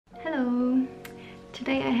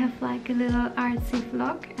Today I have like a little artsy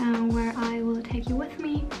vlog where I will take you with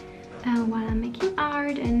me while I'm making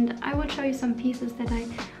art, and I will show you some pieces that I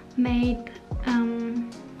made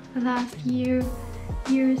last years,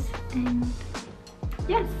 and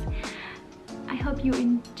yes, I hope you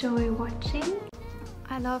enjoy watching.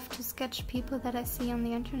 I love to sketch people that I see on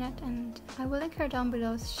the internet, and I will link her down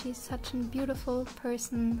below. She's such a beautiful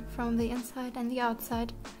person from the inside and the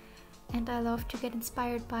outside, and I love to get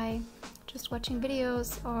inspired by just watching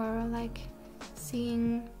videos or like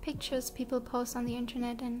seeing pictures people post on the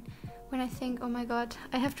internet, and when I think, oh my god,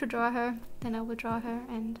 I have to draw her, then I will draw her,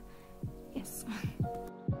 and yes.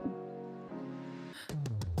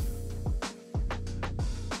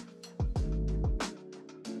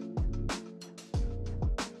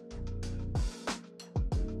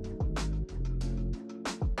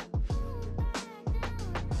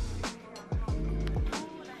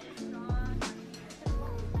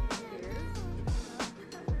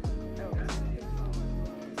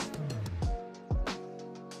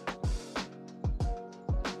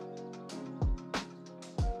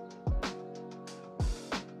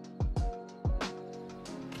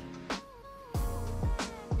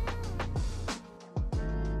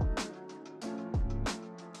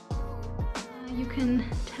 You can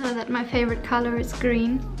tell that my favorite color is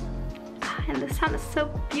green, and the sun is so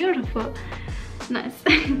beautiful. Nice.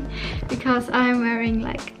 Because I'm wearing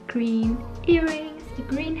like green earrings, a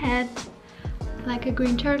green hat, like a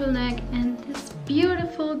green turtleneck, and this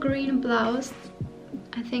beautiful green blouse.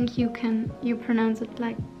 I think you pronounce it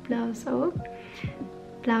like blouse, oh,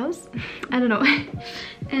 blouse, I don't know.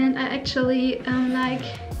 And I actually like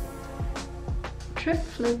trip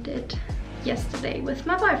flipped it yesterday with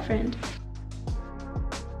my boyfriend.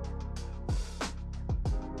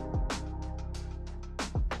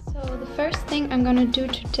 So the first thing I'm gonna do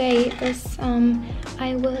today is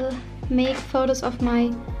I will make photos of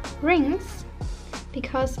my rings,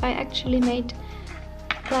 because I actually made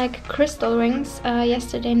like crystal rings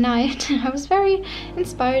yesterday night. I was very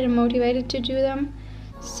inspired and motivated to do them.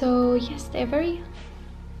 So yes, they're very,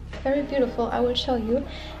 very beautiful. I will show you.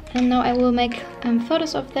 And now I will make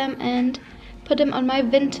photos of them and put them on my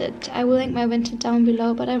Vinted. I will link my Vinted down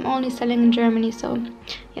below, but I'm only selling in Germany, so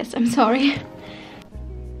yes, I'm sorry.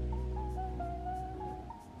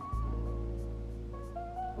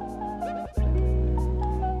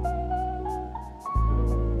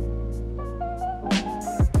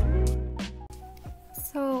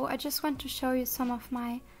 So I just want to show you some of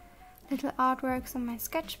my little artworks on my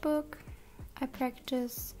sketchbook. I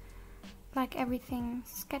practice like everything,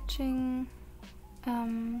 sketching,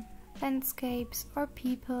 landscapes or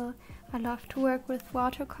people. I love to work with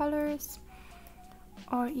watercolors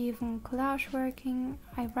or even collage working.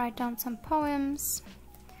 I write down some poems.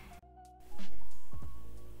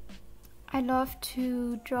 I love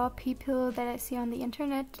to draw people that I see on the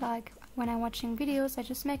internet, like when I'm watching videos, I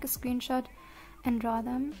just make a screenshot and draw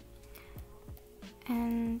them.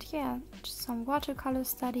 And yeah, just some watercolor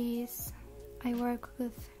studies. I work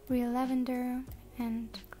with real lavender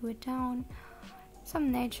and glue it down.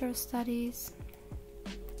 Some nature studies,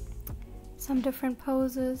 some different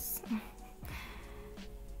poses,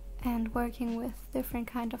 and working with different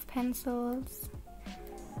kind of pencils.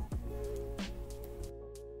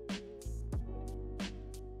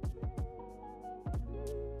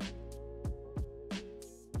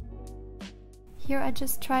 Here I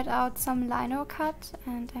just tried out some lino cut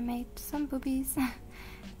and I made some boobies.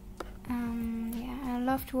 Yeah, I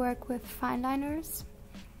love to work with fine liners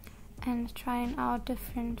and trying out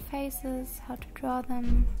different faces, how to draw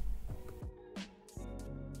them.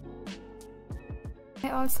 I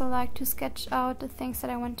also like to sketch out the things that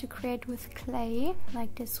I want to create with clay,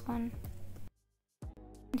 like this one.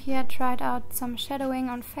 And here I tried out some shadowing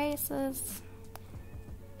on faces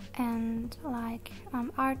and like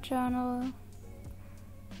art journal,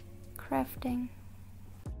 crafting.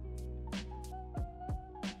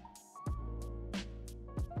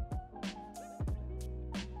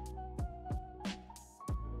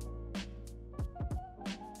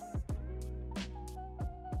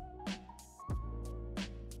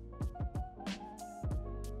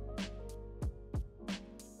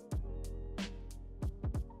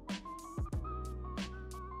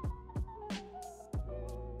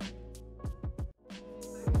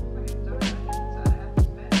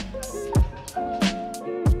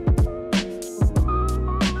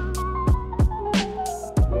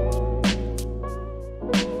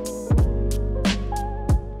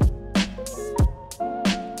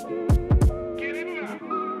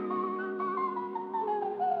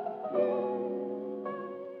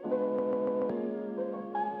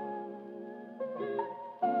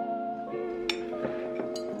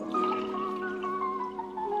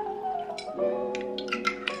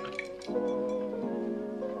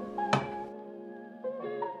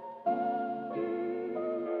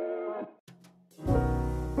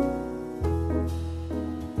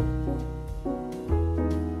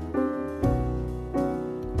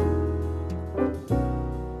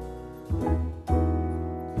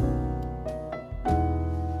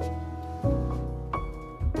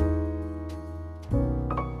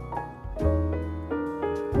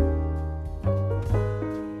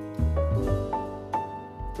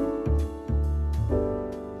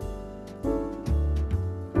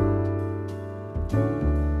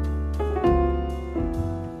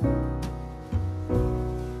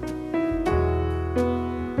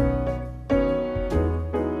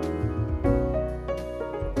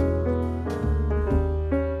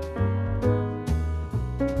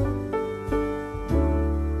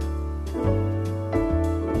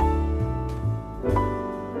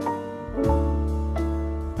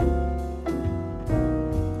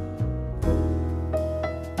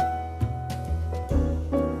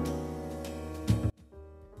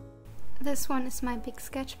 This one is my big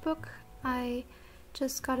sketchbook. I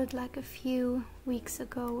just got it like a few weeks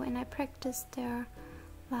ago, and I practiced there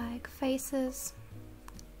like faces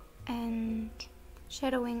and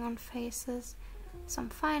shadowing on faces, some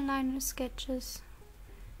fine liner sketches.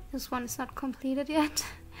 This one is not completed yet.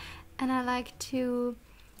 And I like to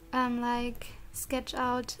sketch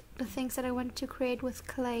out the things that I want to create with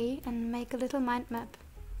clay and make a little mind map.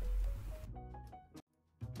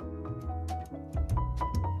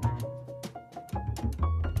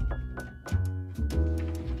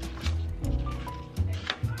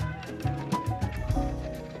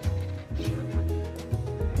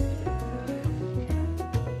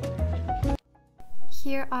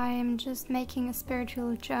 Here I am just making a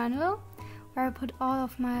spiritual journal where I put all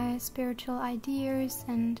of my spiritual ideas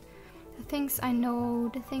and the things I know,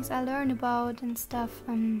 the things I learn about and stuff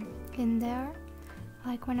in there.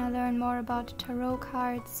 Like when I learn more about tarot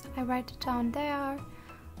cards, I write it down there,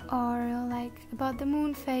 or like about the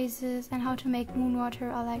moon phases and how to make moon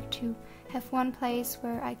water. I like to have one place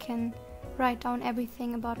where I can write down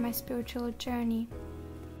everything about my spiritual journey.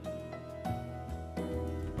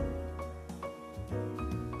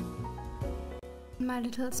 In my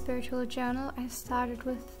little spiritual journal, I started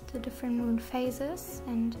with the different moon phases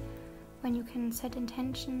and when you can set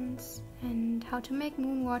intentions and how to make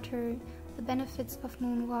moon water, the benefits of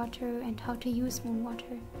moon water and how to use moon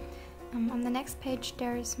water. On the next page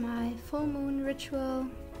there is my full moon ritual.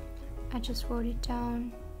 I just wrote it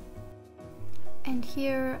down. And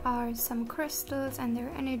here are some crystals and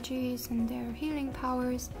their energies and their healing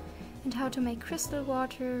powers and how to make crystal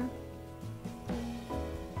water.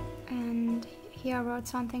 And here I wrote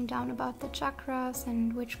something down about the chakras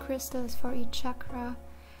and which crystals for each chakra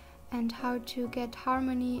and how to get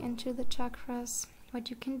harmony into the chakras, what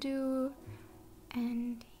you can do,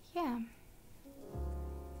 and yeah.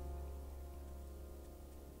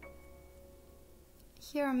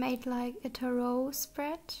 Here I made like a tarot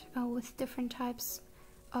spread with different types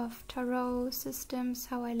of tarot systems,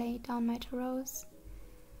 how I lay down my tarots.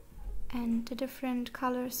 And the different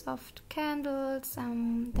colors of the candles,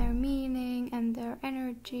 their meaning and their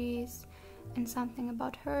energies, and something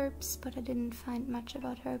about herbs, but I didn't find much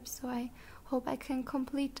about herbs, so I hope I can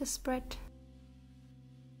complete the spread.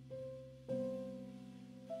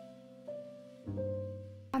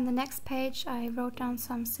 On the next page I wrote down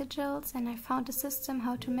some sigils and I found a system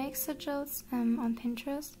how to make sigils on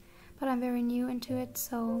Pinterest, but I'm very new into it,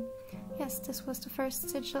 so yes, this was the first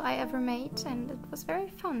sigil I ever made and it was very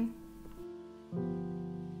fun.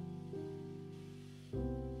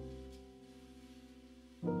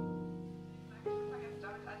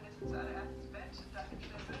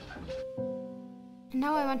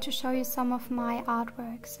 Now I want to show you some of my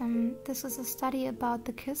artworks. This is a study about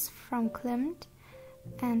the kiss from Klimt,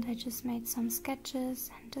 and I just made some sketches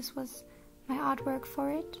and this was my artwork for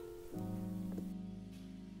it.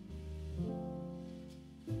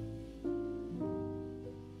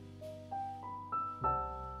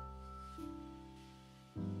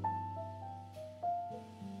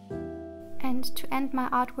 And to end my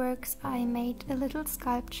artworks I made a little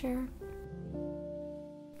sculpture.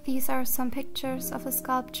 These are some pictures of a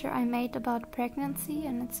sculpture I made about pregnancy,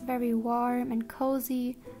 and it's very warm and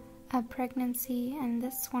cozy pregnancy, and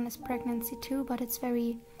this one is pregnancy too, but it's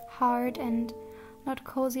very hard and not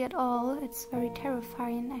cozy at all. It's very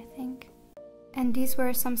terrifying, I think. And these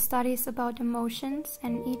were some studies about emotions,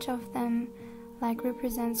 and each of them like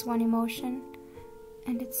represents one emotion,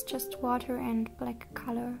 and it's just water and black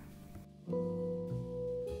color.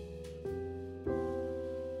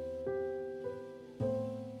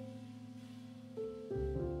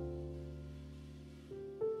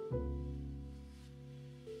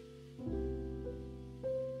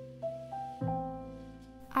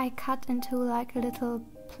 I cut into like a little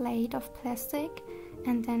plate of plastic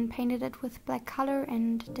and then painted it with black color,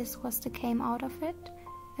 and this was the came out of it.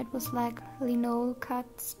 It was like linoleum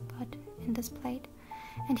cuts but in this plate.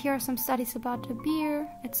 And here are some studies about the beer.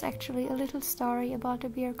 It's actually a little story about the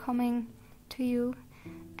beer coming to you,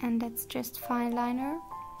 and that's just fine liner.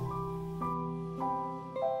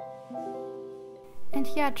 And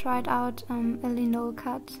here I tried out a linoleum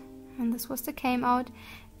cut, and this was the came out.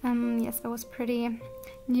 Yes, I was pretty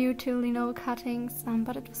new to linoleum cuttings,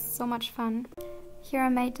 but it was so much fun. Here I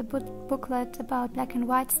made a booklet about black and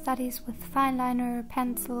white studies with fine liner,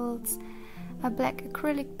 pencils, a black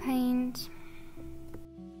acrylic paint.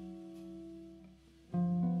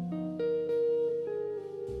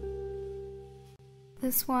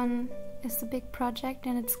 This one is a big project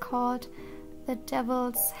and it's called The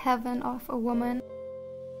Devil's Heaven of a Woman.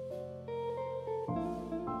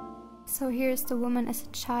 So here's the woman as a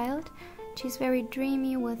child. She's very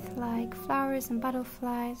dreamy with like flowers and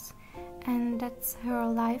butterflies, and that's her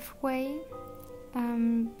life way.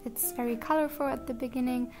 It's very colorful at the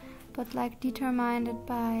beginning, but like determined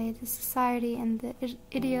by the society and the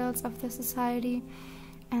ideals of the society.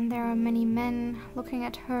 And there are many men looking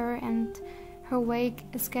at her, and her wake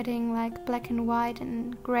is getting like black and white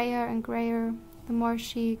and grayer the more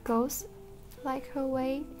she goes like her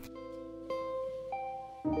way.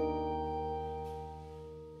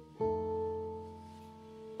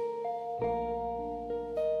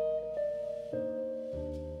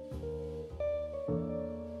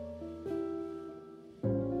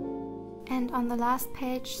 And on the last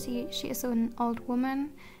page she is an old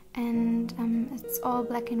woman, and it's all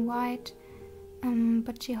black and white,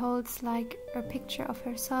 but she holds like a picture of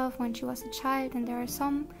herself when she was a child, and there are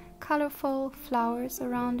some colorful flowers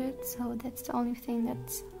around it, so that's the only thing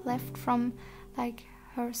that's left from like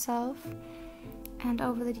herself. And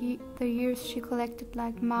over the years she collected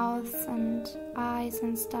like mouths and eyes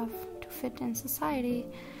and stuff to fit in society.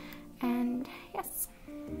 And yes.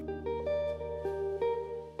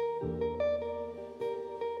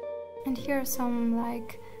 And here are some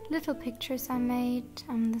like little pictures I made.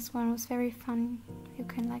 This one was very fun. You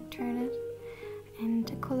can like turn it, and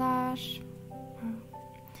a collage,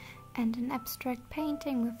 and an abstract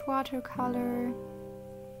painting with watercolor.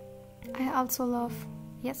 I also love,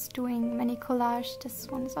 doing many collage. This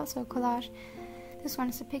one is also a collage. This one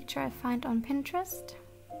is a picture I find on Pinterest.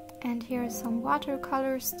 And here are some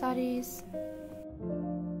watercolor studies.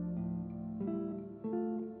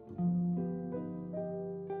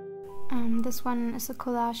 This one is a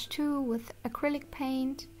collage too with acrylic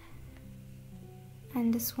paint,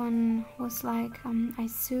 and this one was like I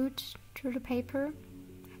sewed through the paper.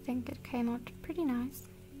 I think it came out pretty nice.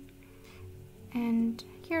 And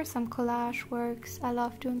here are some collage works. I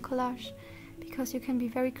love doing collage because you can be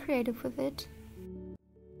very creative with it.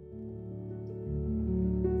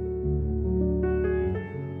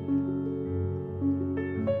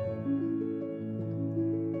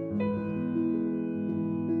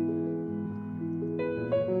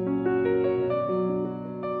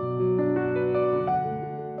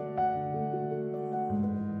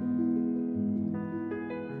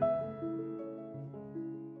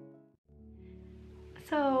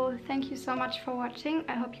 So thank you so much for watching.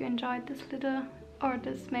 I hope you enjoyed this little, or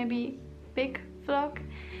this maybe big vlog.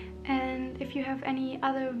 And if you have any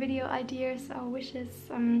other video ideas or wishes,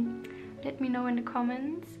 let me know in the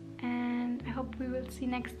comments. And I hope we will see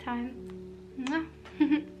next time.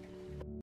 Mwah.